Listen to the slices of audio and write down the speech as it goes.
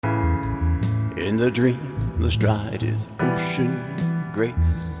In the dream, the stride is ocean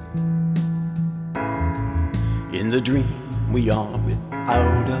grace. In the dream, we are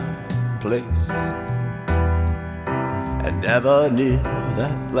without a place, and ever near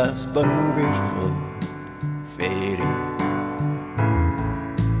that last ungrateful fading.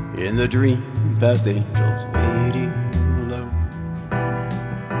 In the dream, past angels waiting low,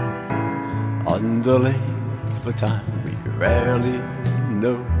 on delay for time we rarely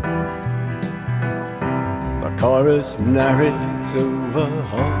know. The chorus narrates over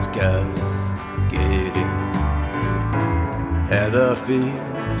hearts cascading, heather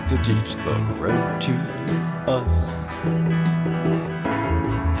fields to teach the road to us.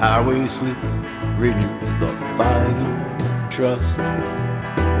 How we sleep renews the final trust,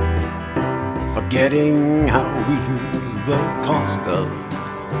 forgetting how we lose the cost of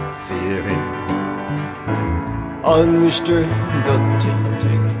fearing. Unrestrained,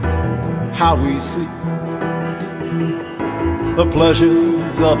 untainted, how we sleep, the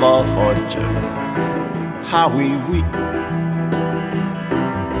pleasures of our fortune, how we weep,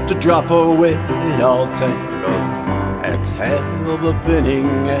 to drop away all tangled, exhale the thinning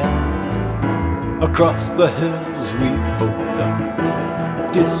air. Across the hills we fold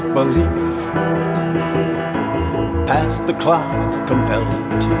up disbelief, past the clouds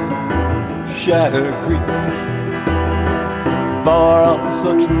compelled to shatter grief. For all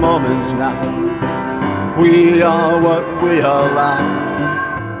such moments now, we are what we allow.